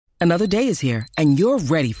Another day is here, and you're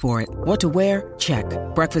ready for it. What to wear? Check.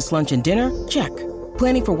 Breakfast, lunch, and dinner? Check.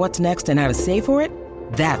 Planning for what's next and how to save for it?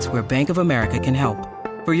 That's where Bank of America can help.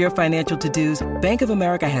 For your financial to-dos, Bank of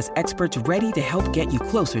America has experts ready to help get you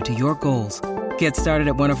closer to your goals. Get started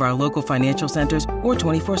at one of our local financial centers or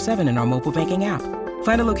 24/7 in our mobile banking app.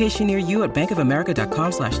 Find a location near you at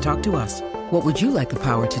bankofamerica.com/talktous. What would you like the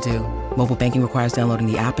power to do? Mobile banking requires downloading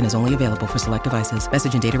the app and is only available for select devices.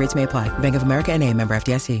 Message and data rates may apply. Bank of America N.A., member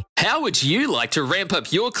FDIC. How would you like to ramp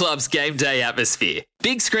up your club's game day atmosphere?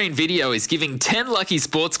 Big Screen Video is giving 10 lucky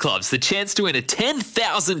sports clubs the chance to win a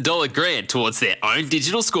 $10,000 grant towards their own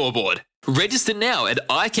digital scoreboard. Register now at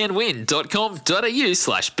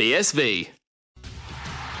iCanWin.com.au/BSV.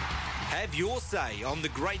 Have your say on the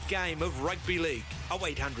great game of rugby league.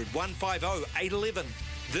 0800 150 811.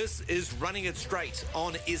 This is Running It Straight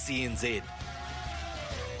on SENZ.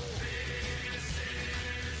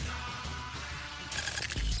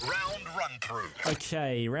 Round run through.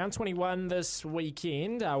 Okay, round 21 this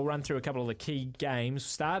weekend. We'll run through a couple of the key games,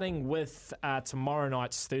 starting with tomorrow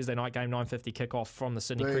night's Thursday night game, 9:50 kickoff from the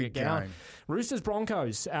Sydney Cricket Ground. Roosters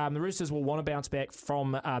Broncos. The Roosters will want to bounce back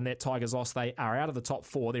from that Tigers loss. They are out of the top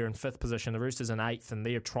four. They're in fifth position. The Roosters in eighth, and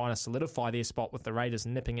they're trying to solidify their spot with the Raiders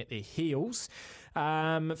nipping at their heels.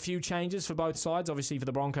 A few changes for both sides. Obviously, for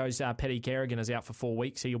the Broncos, Paddy Carrigan is out for 4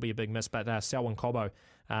 weeks. He'll be a big miss, but Selwyn Cobbo,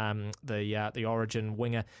 the Origin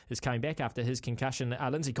winger, is coming back after his concussion.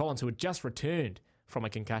 Lindsay Collins, who had just returned from a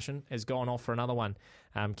concussion, has gone off for another one.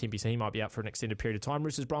 Kempy, so he might be out for an extended period of time.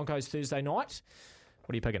 Roosters Broncos Thursday night.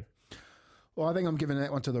 What are you picking? Well, I think I'm giving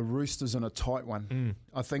that one to the Roosters in a tight one.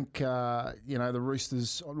 I think, the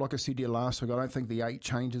Roosters, like I said to you last week, I don't think the 8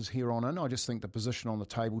 changes here on in. I just think the position on the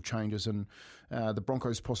table changes, and the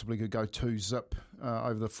Broncos possibly could go 2-zip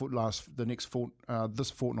over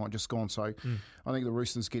this fortnight just gone. So I think the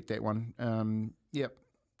Roosters get that one.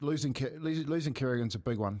 Losing Kerrigan's a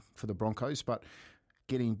big one for the Broncos, but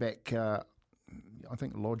getting back... I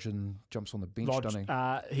think Lodgen jumps on the bench, doesn't he?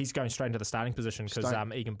 He's going straight into the starting position because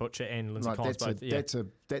Egan Butcher and Lindsay Collins both.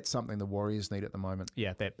 That's something the Warriors need at the moment.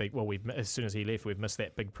 Yeah, that big. Well, as soon as he left, we've missed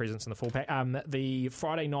that big presence in the full pack. The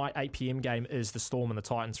Friday night 8 p.m. game is the Storm and the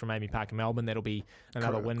Titans from Amy Park in Melbourne. That'll be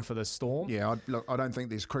another win for the Storm. Yeah, I don't think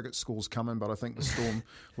there's cricket scores coming, but I think the Storm,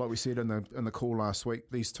 like we said in the call last week,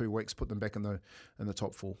 these 2 weeks put them back in the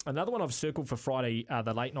top 4. Another one I've circled for Friday,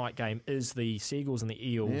 the late night game, is the Seagulls and the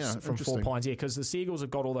Eels from Four Pines. Yeah, because the Seagulls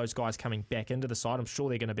have got all those guys coming back into the side. I'm sure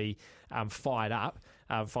they're going to be fired up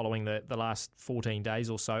following the last 14 days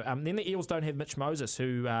or so. Then the Eels don't have Mitch Moses,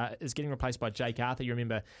 who is getting replaced by Jake Arthur. You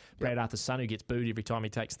remember Brad Arthur's son, who gets booed every time he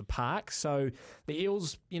takes the park. So the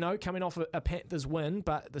Eels, coming off a Panthers win,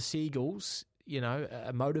 but the Seagulls,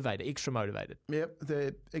 are motivated, extra motivated. Yep,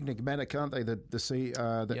 they're enigmatic, aren't they?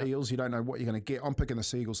 The Eels, you don't know what you're going to get. I'm picking the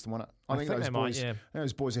Seagulls to win it. I think those boys,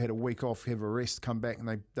 those boys who had a week off, have a rest, come back,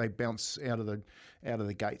 and they bounce out of the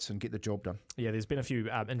gates and get the job done. Yeah, there's been a few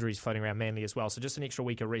injuries floating around Manly as well, so just an extra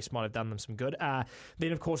week of rest might have done them some good.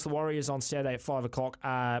 Then, of course, the Warriors on Saturday at 5 o'clock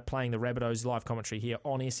are playing the Rabbitohs. Live commentary here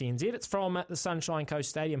on SENZ. It's from the Sunshine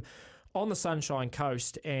Coast Stadium on the Sunshine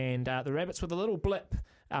Coast, and the Rabbits with a little blip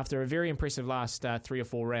after a very impressive last 3 or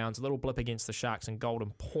 4 rounds, a little blip against the Sharks and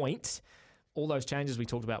Golden Point. All those changes we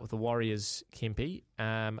talked about with the Warriors, Kempy,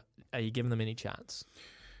 are you giving them any chance?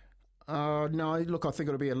 No, look, I think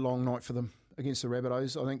it'll be a long night for them against the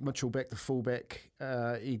Rabbitohs. I think Mitchell back the fullback.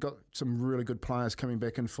 He got some really good players coming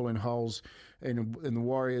back and filling holes. And in the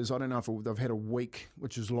Warriors, I don't know if they've had a week,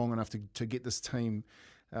 which is long enough to get this team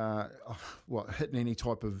hitting any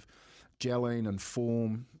type of gelling and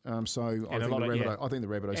form. I think the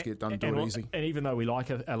Rabbitohs get done, do it easy. And even though we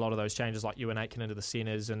like a lot of those changes, like Ewan Aitken into the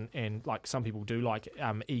centres, and like some people do like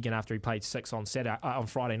Egan after he played 6 on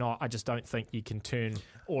Friday night, I just don't think you can turn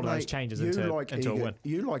all of those changes into a win.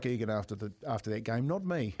 You like Egan after that game, not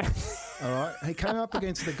me. All right, he came up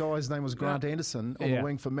against the guy's name was Grant Anderson on the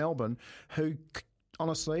wing for Melbourne, who.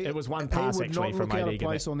 Honestly, it was one pass actually from Egan. He would not look out of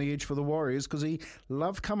place on the edge for the Warriors because he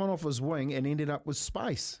loved coming off his wing and ended up with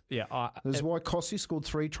space. Yeah, this is why Kossi scored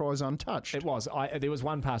 3 tries untouched. It was. There was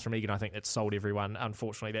one pass from Egan, I think, that sold everyone.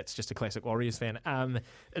 Unfortunately, that's just a classic Warriors fan. I'm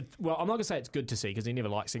not going to say it's good to see because he never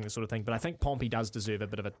likes seeing this sort of thing, but I think Pompey does deserve a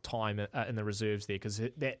bit of a time in the reserves there because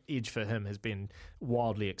that edge for him has been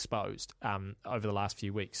wildly exposed over the last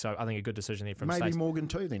few weeks. So I think a good decision there from maybe Stacey. Morgan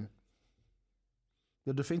too then,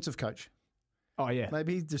 the defensive coach. Oh yeah,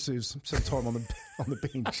 maybe he deserves some time on the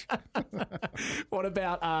bench. What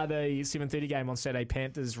about the 7:30 game on Saturday?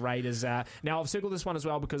 Panthers Raiders. Now I've circled this one as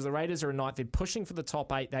well because the Raiders are in ninth. They're pushing for the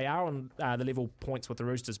top 8. They are on the level points with the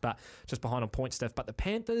Roosters, but just behind on point stiff. But the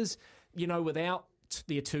Panthers, without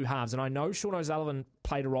their two halves. And I know Sean O'Sullivan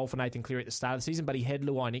played a role for Nathan Cleary at the start of the season, but he had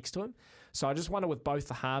Luai next to him. So I just wonder, with both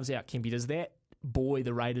the halves out, Kempy, does that buoy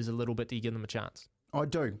the Raiders a little bit? Do you give them a chance? I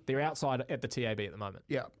do. They're outside at the TAB at the moment.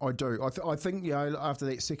 Yeah, I do. I think after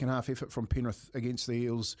that second half effort from Penrith against the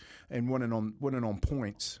Eels and winning on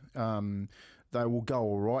points, they will go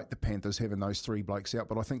all right, the Panthers, having those three blokes out.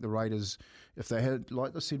 But I think the Raiders, if they had,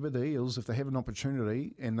 like I said with the Eels, if they have an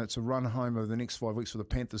opportunity and it's a run home over the next 5 weeks for the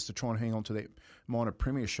Panthers to try and hang on to that minor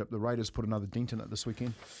premiership, the Raiders put another dent in it this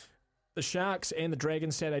weekend. The Sharks and the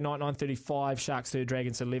Dragons Saturday night, 9:35. Sharks 3rd,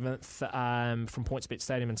 Dragons 11th from PointsBet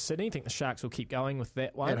Stadium in Sydney. I think the Sharks will keep going with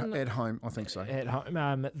that one. At home, I think so. At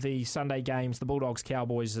home. The Sunday games, the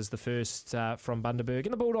Bulldogs-Cowboys is the first from Bundaberg.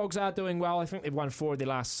 And the Bulldogs are doing well. I think they've won 4 of their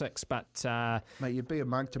last 6. But mate, you'd be a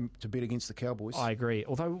mug to bet against the Cowboys. I agree.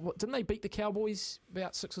 Although, didn't they beat the Cowboys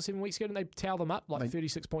about 6 or 7 weeks ago? Didn't they towel them up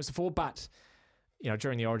 36 points to 4? But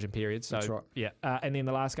during the Origin period. So, that's right. Yeah. And then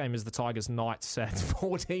the last game is the Tigers-Knights at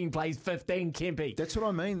 14 plays 15, Kempy. That's what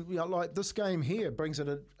I mean. Like this game here brings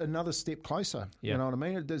it another step closer. Yeah. You know what I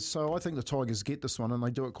mean? So I think the Tigers get this one and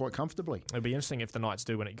they do it quite comfortably. It'll be interesting if the Knights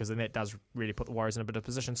do win it, because then that does really put the Warriors in a bit of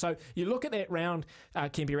position. So you look at that round,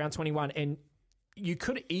 Kempy, round 21, and it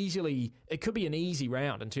could be an easy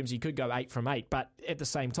round in terms of you could go 8 from 8, but at the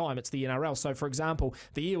same time, it's the NRL. So, for example,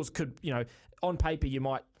 the Eels could, on paper, you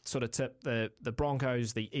might sort of tip the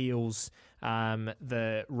Broncos, the Eels,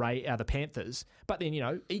 the Panthers, but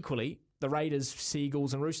then equally the Raiders,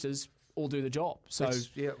 Seagulls, and Roosters all do the job. So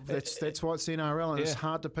that's why it's the NRL, and it's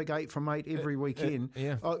hard to pick 8 from 8 every weekend.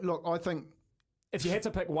 Look, I think if you had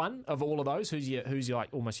to pick one of all of those, who's your like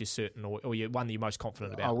almost your certain or your one that you're most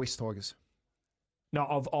confident about? West Tigers. No,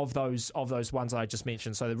 of those ones that I just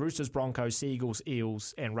mentioned. So the Roosters, Broncos, Seagulls,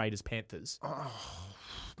 Eels, and Raiders, Panthers. Oh,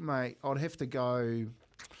 mate, I'd have to go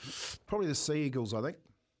probably the Seagulls, I think.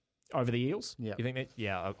 Over the Eels? Yeah. You think that?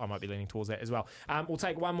 Yeah, I might be leaning towards that as well. We'll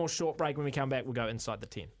take one more short break. When we come back, we'll go inside the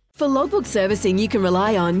 10. For logbook servicing you can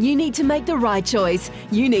rely on, you need to make the right choice.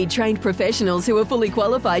 You need trained professionals who are fully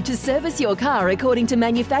qualified to service your car according to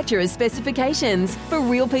manufacturer's specifications. For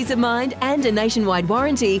real peace of mind and a nationwide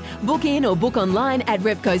warranty, book in or book online at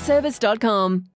repcoservice.com.